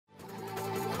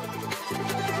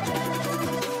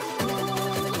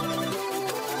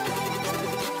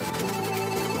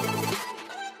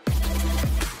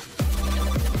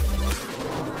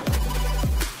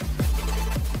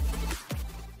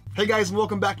Hey guys, and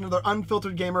welcome back to another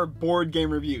Unfiltered Gamer board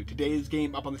game review. Today's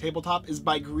game up on the tabletop is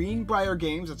by Greenbrier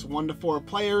Games. It's 1 to 4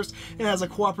 players. It has a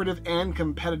cooperative and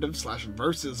competitive /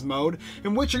 versus mode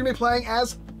in which you're going to be playing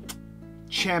as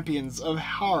Champions of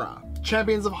Hara.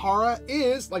 Champions of Hara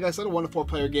is, like I said, a 1 to 4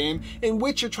 player game in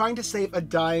which you're trying to save a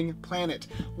dying planet.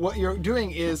 What you're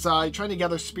doing is trying to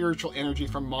gather spiritual energy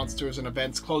from monsters and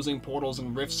events, closing portals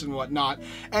and rifts and whatnot,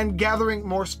 and gathering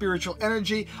more spiritual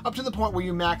energy up to the point where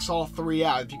you max all 3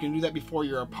 out. If you can do that before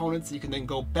your opponents, you can then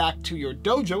go back to your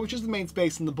dojo, which is the main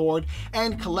space in the board,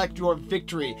 and collect your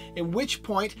victory. In which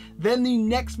point, then the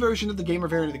next version of the game or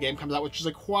variant of the game comes out, which is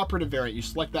a cooperative variant. You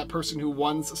select that person who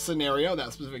won's scenario,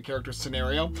 that specific character's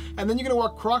scenario, and then you're going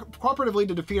to work cooperatively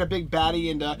to defeat a big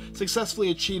baddie and successfully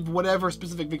achieve whatever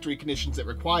specific victory conditions it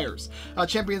requires.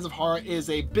 Champions of Hara is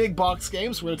a big box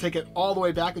game, so we're going to take it all the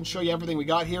way back and show you everything we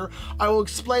got here. I will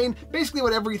explain basically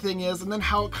what everything is and then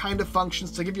how it kind of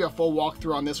functions. To give you a full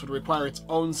walkthrough on this would require its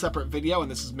own separate video, and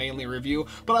this is mainly a review,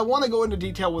 but I want to go into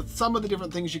detail with some of the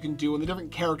different things you can do and the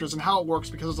different characters and how it works,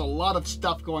 because there's a lot of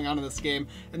stuff going on in this game.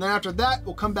 And then after that,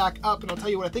 we'll come back up and I'll tell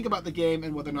you what I think about the game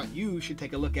and whether or not you should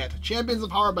take a look at Champions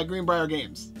of Hara by Greenbrier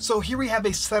Games. So here we have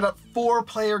a set up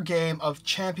 4-player game of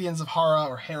Champions of Hara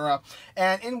or Hera,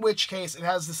 and in which case it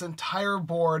has this entire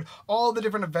board, all the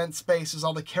different event spaces,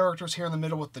 all the characters here in the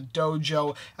middle with the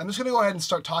dojo. I'm just going to go ahead and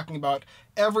start talking about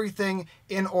everything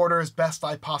in order as best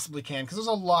I possibly can, because there's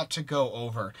a lot to go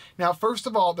over. Now, first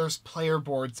of all, there's player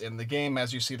boards in the game.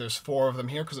 As you see, there's 4 of them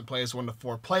here because it plays 1 to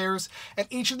 4 players, and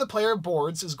each of the player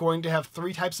boards is going to have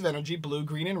 3 types of energy: blue,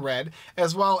 green, and red,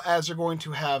 as well as you're going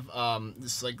to have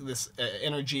this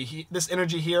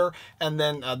energy here, and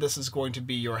then this is going to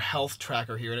be your health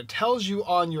tracker here, and it tells you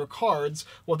on your cards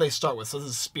what they start with. So this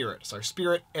is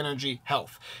spirit, energy,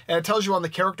 health, and it tells you on the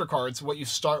character cards what you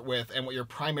start with and what your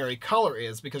primary color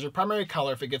is, because your primary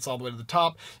color, if it gets all the way to the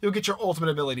top, you'll get your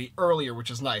ultimate ability earlier, which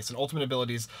is nice. And ultimate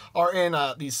abilities are in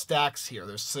these stacks here.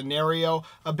 There's scenario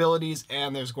abilities,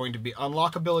 and there's going to be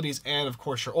unlock abilities, and of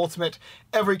course your ultimate.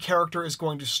 Every character is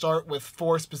going to start with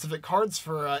 4 specific cards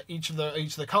for each of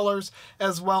the colors,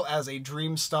 as well as a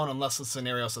dream stone unless the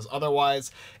scenario says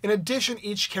otherwise. In addition,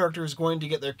 each character is going to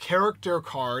get their character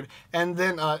card, and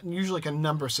then usually like a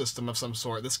number system of some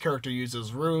sort. This character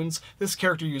uses runes, this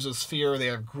character uses fear, they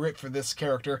have grit for this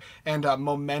character, and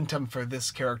momentum for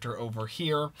this character over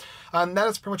here. And that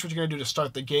is pretty much what you're going to do to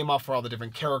start the game off for all the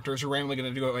different characters. You're randomly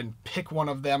going to go and pick one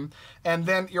of them, and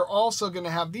then you're also going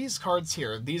to have these cards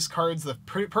here. These cards, the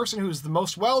person who's the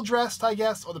most well-dressed, I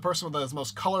guess, or the person that is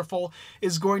most colorful,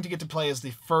 is going to get to play as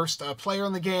the first player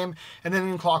in the game, and then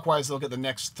in clockwise they'll get the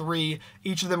next 3.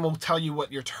 Each of them will tell you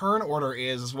what your turn order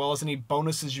is, as well as any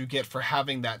bonuses you get for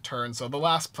having that turn. So the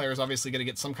last player is obviously going to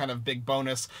get some kind of big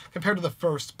bonus compared to the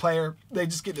first player. They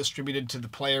just get distributed to the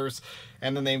players,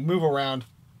 and then they move around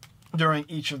during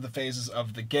each of the phases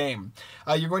of the game.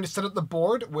 You're going to set up the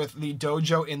board with the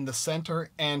dojo in the center,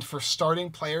 and for starting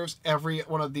players, every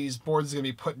one of these boards is going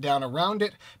to be put down around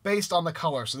it based on the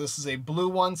color. So this is a blue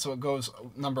one, so it goes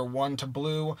number 1 to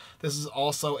blue. This is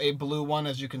also a blue one,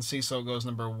 as you can see, so it goes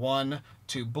number 1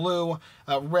 to blue,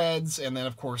 reds, and then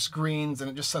of course greens, and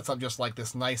it just sets up just like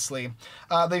this nicely.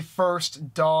 The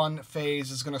first dawn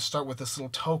phase is going to start with this little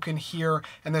token here,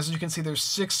 and as you can see, there's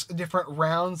 6 different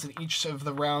rounds, and each of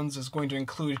the rounds is going to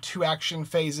include 2 action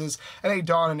phases and a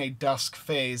dawn and a dusk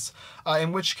phase,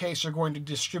 in which case you're going to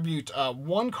distribute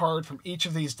 1 card from each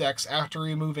of these decks after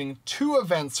removing 2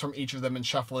 events from each of them and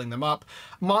shuffling them up.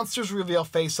 Monsters reveal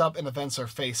face up and events are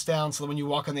face down, so that when you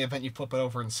walk on the event you flip it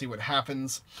over and see what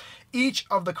happens. Each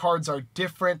of the cards are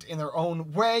different in their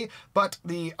own way, but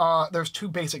there's 2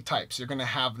 basic types. You're going to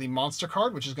have the monster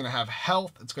card, which is going to have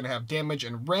health, it's going to have damage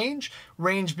and range.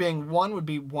 Range being 1 would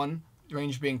be 1.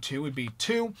 Range being 2 would be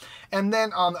 2. And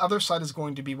then on the other side is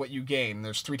going to be what you gain.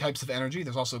 There's 3 types of energy.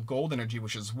 There's also gold energy,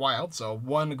 which is wild. So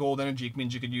 1 gold energy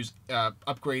means you could use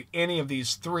upgrade any of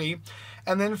these 3.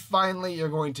 And then finally, you're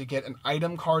going to get an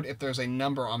item card if there's a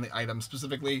number on the item.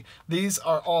 Specifically, these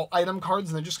are all item cards,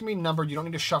 and they're just going to be numbered. You don't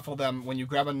need to shuffle them. When you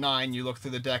grab a 9, you look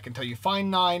through the deck until you find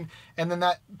 9, and then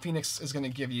that phoenix is going to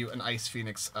give you an ice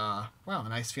phoenix. Wow,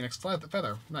 an ice phoenix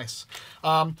feather. Nice.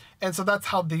 And so that's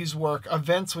how these work.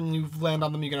 Events, when you land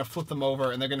on them, you're going to flip them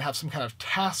over, and they're going to have some kind of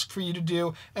task for you to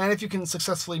do, and if you can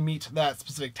successfully meet that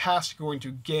specific task, you're going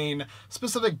to gain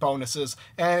specific bonuses,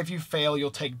 and if you fail, you'll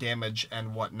take damage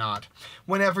and whatnot.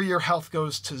 Whenever your health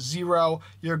goes to 0,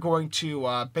 you're going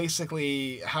to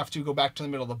basically have to go back to the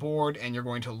middle of the board, and you're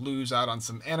going to lose out on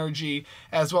some energy,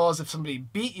 as well as if somebody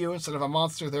beat you instead of a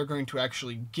monster, they're going to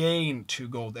actually gain 2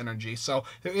 gold energy. So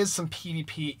there is some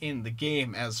PvP in the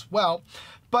game as well.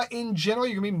 But in general,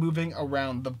 you're going to be moving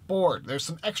around the board. There's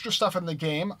some extra stuff in the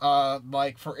game,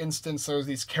 like for instance, there's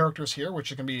these characters here,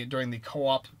 which are going to be during the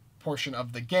co-op portion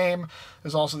of the game.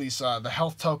 There's also these the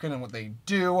health token and what they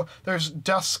do. There's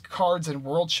dusk cards and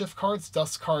world shift cards.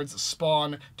 Dusk cards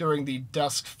spawn during the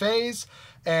dusk phase,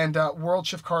 and world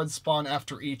shift cards spawn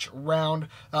after each round.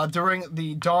 During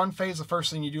the dawn phase, the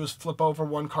first thing you do is flip over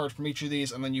 1 card from each of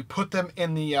these, and then you put them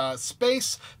in the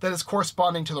space that is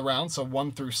corresponding to the round, so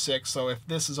 1 through 6. So if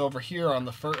this is over here on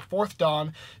the 4th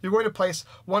dawn, you're going to place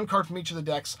 1 card from each of the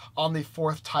decks on the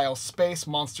 4th tile space,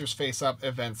 monsters face up,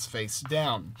 events face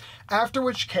down. After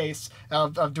which case,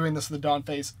 of doing this in the dawn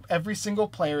phase, every single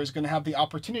player is going to have the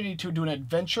opportunity to do an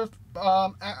adventure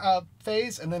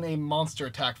phase and then a monster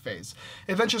attack phase.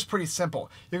 Adventure is pretty simple.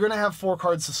 You're going to have 4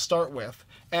 cards to start with,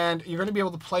 and you're going to be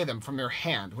able to play them from your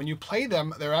hand. When you play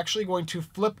them, they're actually going to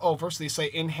flip over, so they say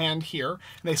in hand here, and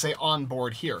they say on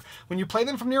board here. When you play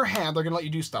them from your hand, they're going to let you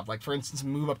do stuff, like for instance,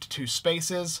 move up to 2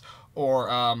 spaces, or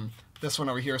this one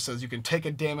over here says you can take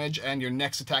a damage, and your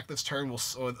next attack this turn will,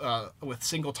 with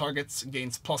single targets,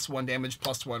 gains +1 damage,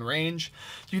 +1 range.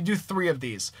 You do 3 of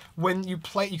these. When you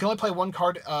play, you can only play 1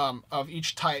 card of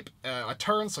each type a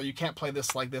turn, so you can't play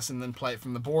this like this and then play it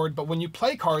from the board. But when you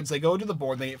play cards, they go to the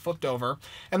board, they get flipped over,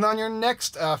 and then on your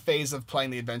next phase of playing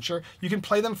the adventure, you can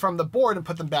play them from the board and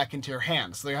put them back into your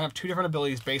hand. So they have 2 different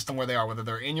abilities based on where they are, whether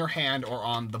they're in your hand or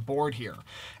on the board here.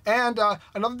 And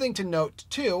another thing to note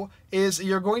too is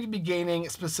you're going to be gaining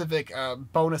specific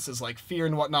bonuses like fear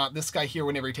and whatnot. This guy here,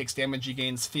 whenever he takes damage, he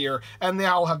gains fear, and they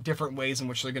all have different ways in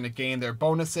which they're going to gain their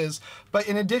bonuses. But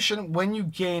in addition, when you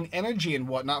gain energy and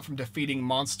whatnot from defeating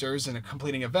monsters and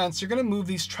completing events, you're going to move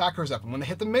these trackers up, and when they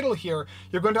hit the middle here,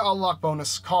 you're going to unlock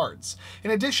bonus cards.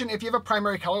 In addition, if you have a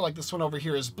primary color, like this one over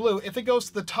here is blue, if it goes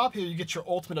to the top here, you get your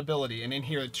ultimate ability, and in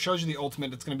here it shows you the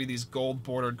ultimate. It's going to be these gold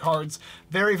bordered cards.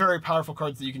 Very, very powerful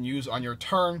cards that you can use on your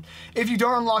turn. If you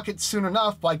don't unlock it soon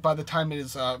enough, like by the time it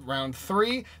is round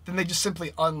 3, then they just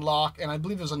simply unlock, and I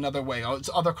believe there's another way.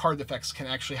 Other card effects can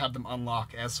actually have them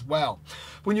unlock as well.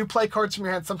 When you play cards from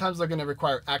your hand, sometimes they're going to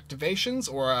require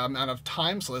activations or amount of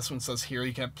time. So this one says here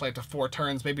you can play up to 4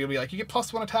 turns. Maybe it'll be like you get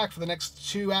 +1 attack for the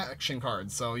next 2 action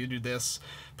cards. So you do this,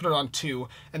 put it on 2,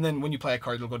 and then when you play a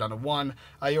card, it'll go down to 1.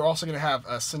 You're also going to have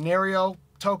a scenario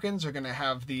tokens. You're going to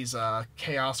have these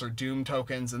chaos or doom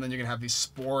tokens, and then you're going to have these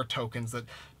spore tokens that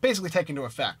basically take into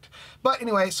effect. But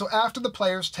anyway, so after the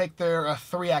players take their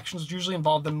 3 actions, which usually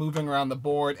involve them moving around the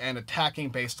board and attacking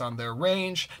based on their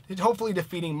range, hopefully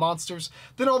defeating monsters,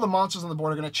 then all the monsters on the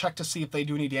board are going to check to see if they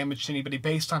do any damage to anybody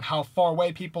based on how far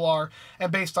away people are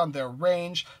and based on their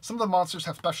range. Some of the monsters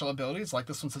have special abilities, like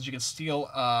this one says you can steal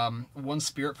 1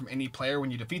 spirit from any player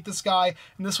when you defeat this guy,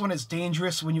 and this one is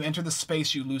dangerous. When you enter the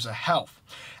space, you lose a health.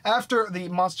 After the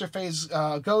monster phase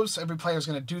goes, every player is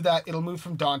going to do that. It'll move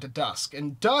from dawn to dusk,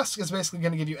 and dusk is basically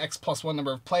going to give you X+1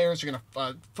 number of players. You're going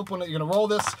to flip one. You're going to roll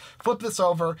this, flip this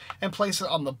over, and place it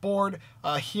on the board.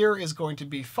 Here is going to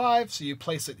be 5, so you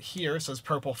place it here. It says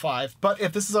purple 5. But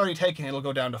if this is already taken, it'll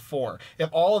go down to 4. If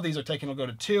all of these are taken, it'll go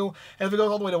to 2. And if it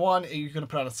goes all the way to 1, you're going to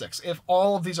put it on a 6. If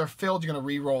all of these are filled, you're going to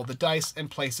re-roll the dice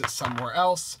and place it somewhere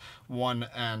else. 1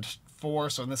 and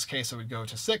 4, so in this case it would go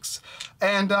to 6,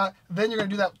 and then you're going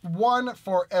to do that 1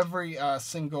 for every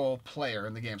single player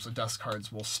in the game, so dust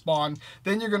cards will spawn.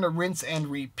 Then you're going to rinse and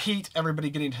repeat,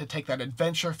 everybody getting to take that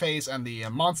adventure phase and the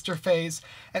monster phase,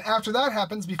 and after that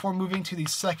happens, before moving to the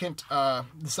second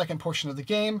portion of the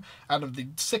game, out of the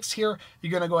 6 here, you're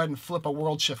going to go ahead and flip a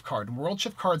world shift card. And world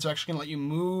shift cards are actually going to let you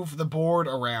move the board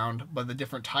around by the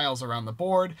different tiles around the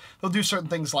board. They'll do certain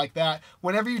things like that.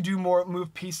 Whenever you do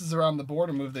move pieces around the board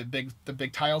or move the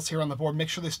big tiles here on the board, make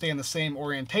sure they stay in the same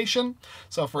orientation.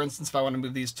 So for instance, if I want to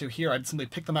move these 2 here, I'd simply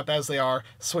pick them up as they are,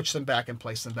 switch them back, and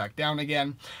place them back down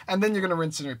again. And then you're going to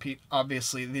rinse and repeat,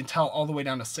 obviously, until all the way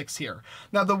down to 6 here.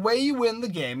 Now, the way you win the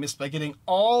game is by getting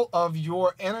all of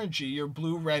your energy, your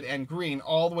blue, red, and green,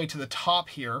 all the way to the top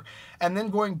here, and then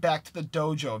going back to the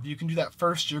dojo. If you can do that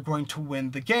first, you're going to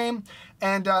win the game.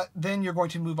 And then you're going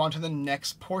to move on to the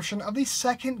next portion of the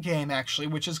second game, actually,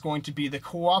 which is going to be the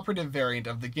cooperative variant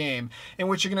of the game. game, in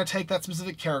which you're going to take that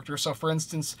specific character. So for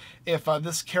instance, if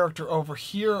this character over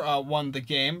here won the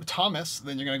game, Thomas,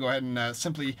 then you're going to go ahead and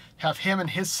simply have him and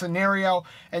his scenario,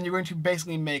 and you're going to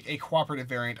basically make a cooperative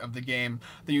variant of the game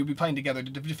that you'll be playing together to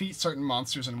defeat certain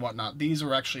monsters and whatnot. These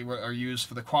are actually what are used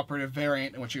for the cooperative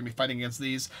variant in which you're going to be fighting against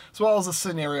these, as well as the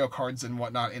scenario cards and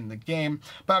whatnot in the game.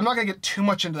 But I'm not going to get too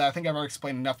much into that. I think I've already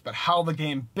explained enough about how the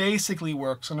game basically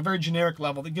works on a very generic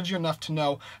level that gives you enough to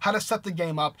know how to set the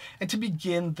game up and to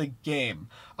begin the game.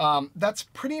 That's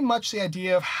pretty much the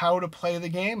idea of how to play the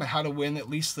game and how to win at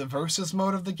least the versus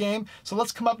mode of the game. So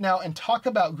let's come up now and talk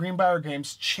about Greenbrier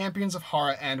Games' Champions of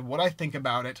Hara and what I think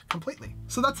about it completely.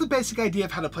 So that's the basic idea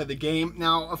of how to play the game.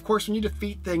 Now, of course, when you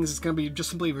defeat things, it's going to be just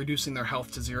simply reducing their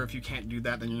health to 0. If you can't do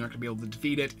that, then you're not going to be able to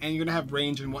defeat it, and you're going to have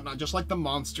range and whatnot, just like the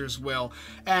monsters will.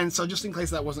 And so just in case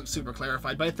that wasn't super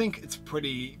clarified, but I think it's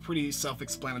pretty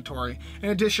self-explanatory. In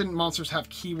addition, monsters have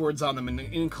keywords on them,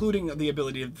 including the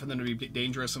ability for them to be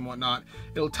dangerous and whatnot.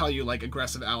 It'll tell you like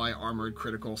aggressive, ally, armored,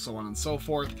 critical, so on and so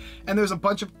forth. And there's a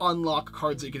bunch of unlock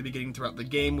cards that you're going to be getting throughout the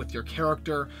game with your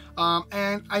character.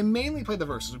 And I mainly play the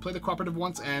versus. We play the cooperative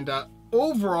once, and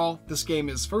overall, this game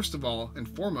is, first of all and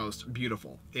foremost,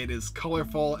 beautiful. It is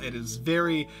colorful, it is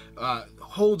very,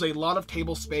 holds a lot of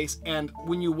table space, and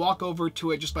when you walk over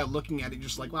to it just by looking at it, you're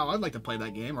just like, wow, I'd like to play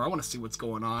that game, or I want to see what's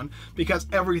going on, because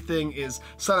everything is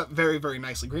set up very, very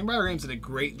nicely. Greenbrier Games did a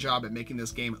great job at making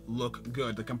this game look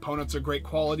good. The components are great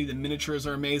quality, the miniatures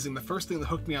are amazing. The first thing that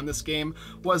hooked me on this game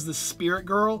was the Spirit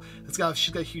Girl. She's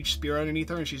got a huge spear underneath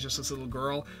her, and she's just this little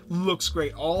girl. Looks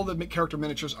great. All the character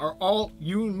miniatures are all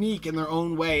unique in their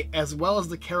own way, as well as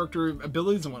the character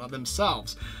abilities and whatnot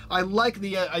themselves. I like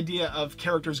the idea of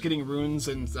characters getting runes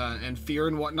and fear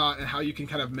and whatnot, and how you can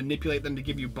kind of manipulate them to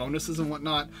give you bonuses and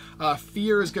whatnot.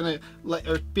 Fear is gonna,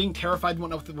 or being terrified and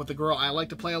whatnot with the girl I like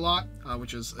to play a lot,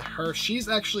 which is her. She's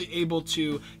actually able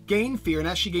to gain fear, and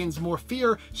as she gains more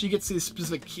fear, she gets these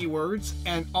specific keywords,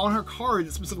 and on her card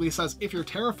it specifically says, if you're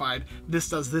terrified, this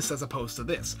does this as opposed to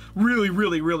this. Really,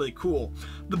 really, really cool.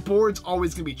 The board's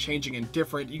always gonna be changing and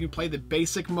different. You can play the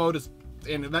basic mode,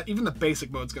 and that even the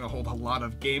basic mode is going to hold a lot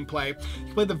of gameplay. You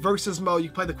can play the versus mode, you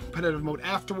can play the competitive mode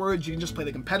afterwards, you can just play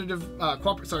the competitive,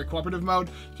 cooperative mode,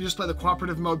 you can just play the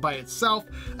cooperative mode by itself.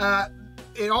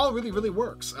 It all really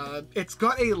works. It's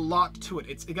got a lot to it.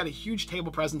 It got a huge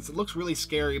table presence. It looks really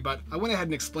scary, but I went ahead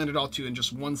and explained it all to you in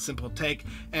just one simple take,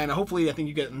 and hopefully I think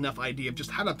you get enough idea of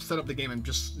just how to set up the game and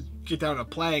just get down to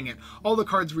playing it. All the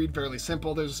cards read fairly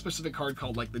simple. There's a specific card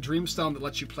called like the Dreamstone that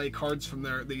lets you play cards from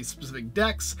these specific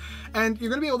decks, and you're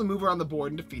going to be able to move around the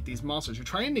board and defeat these monsters. You're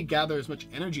trying to gather as much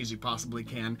energy as you possibly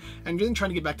can, and then trying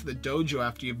to get back to the dojo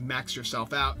after you've maxed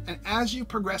yourself out. And as you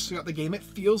progress throughout the game, it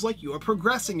feels like you are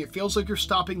progressing. It feels like you're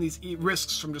stopping these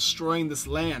risks from destroying this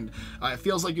land. It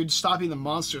feels like you're stopping the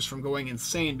monsters from going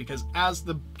insane, because as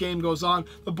the game goes on,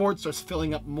 the board starts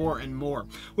filling up more and more.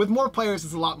 With more players,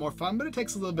 it's a lot more fun, but it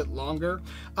takes a little bit longer.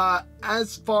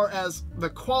 As far as the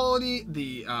quality,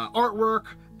 the artwork,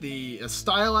 the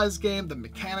stylized game, the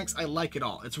mechanics, I like it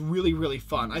all. It's really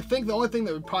fun. I think the only thing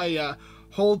that would probably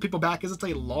hold people back is it's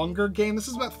a longer game. This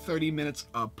is about 30 minutes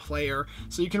a player,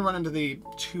 so you can run into the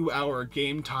 2-hour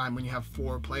game time when you have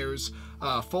 4 players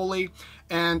fully.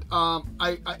 And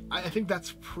I think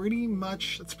that's pretty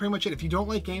much it. If you don't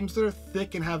like games that are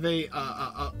thick and have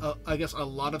I guess a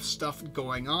lot of stuff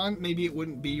going on, maybe it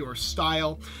wouldn't be your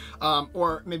style.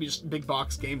 Or maybe just big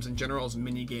box games in general as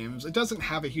mini games. It doesn't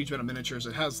have a huge amount of miniatures.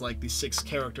 It has like these 6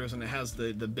 characters, and it has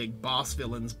the big boss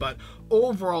villains, but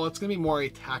overall it's gonna be more a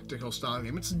tactical style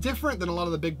game. It's different than a lot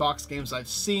of the big box games I've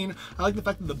seen. I like the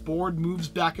fact that the board moves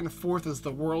back and forth as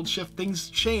the world shifts. Things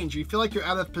change. You feel like you're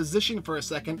out of position for a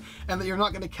second, and that you're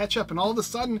not going to catch up, and all of a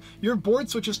sudden your board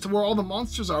switches to where all the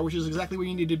monsters are, which is exactly where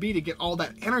you need to be to get all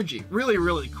that energy.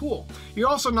 Really cool. You're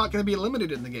also not going to be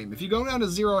limited in the game. If you go down to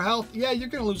 0 health, yeah, you're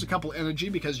going to lose a couple energy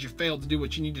because you failed to do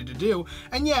what you needed to do,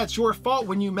 and yeah, it's your fault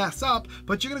when you mess up,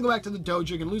 but you're going to go back to the dojo,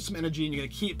 you're going to lose some energy, and you're going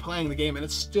to keep playing the game, and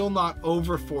it's still not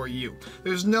over for you.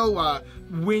 There's no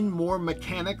win more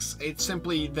mechanics. It's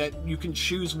simply that you can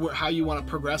choose how you want to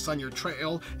progress on your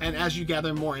trail, and as you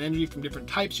gather more energy from different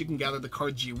types, you can gather the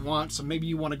cards you want. So maybe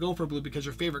you want to go for blue because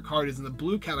your favorite card is in the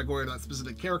blue category of that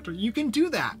specific character. You can do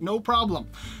that, no problem.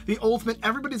 The ultimate,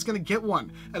 everybody's going to get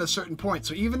one at a certain point.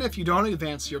 So even if you don't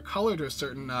advance your color to a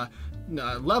certain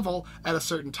level at a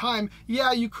certain time,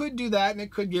 yeah, you could do that, and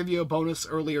it could give you a bonus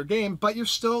earlier game, but you're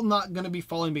still not going to be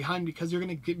falling behind because you're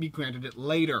going to be granted it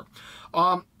later.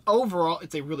 overall,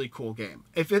 it's a really cool game.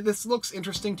 If this looks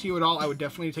interesting to you at all, I would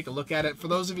definitely take a look at it. For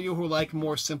those of you who like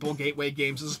more simple gateway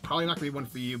games, this is probably not going to be one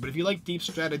for you, but if you like deep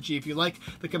strategy, if you like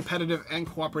the competitive and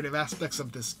cooperative aspects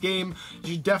of this game,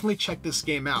 you should definitely check this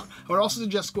game out. I would also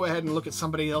suggest go ahead and look at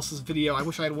somebody else's video. I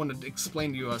wish I had wanted to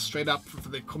explain to you straight up for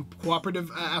the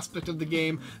cooperative aspect of the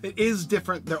game. It is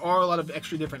different. There are a lot of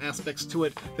extra different aspects to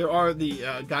it. There are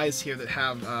the guys here that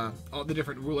have all the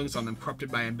different rulings on them,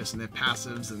 corrupted by ambition, their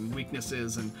passives and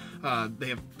weaknesses, and they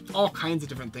have all kinds of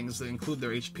different things that include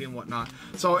their HP and whatnot.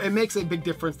 So it makes a big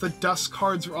difference. The dust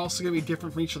cards are also going to be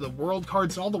different from each of the world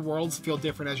cards, and all the worlds feel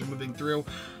different as you're moving through.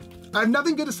 I have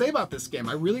nothing good to say about this game.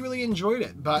 I really enjoyed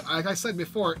it, but like I said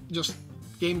before, just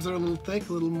games that are a little thick,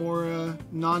 a little more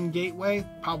non-gateway,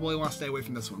 probably want to stay away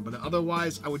from this one. But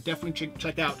otherwise, I would definitely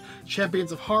check out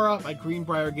Champions of Hara by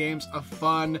Greenbrier Games. A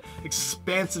fun,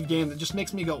 expansive game that just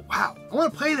makes me go, wow, I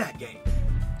want to play that game.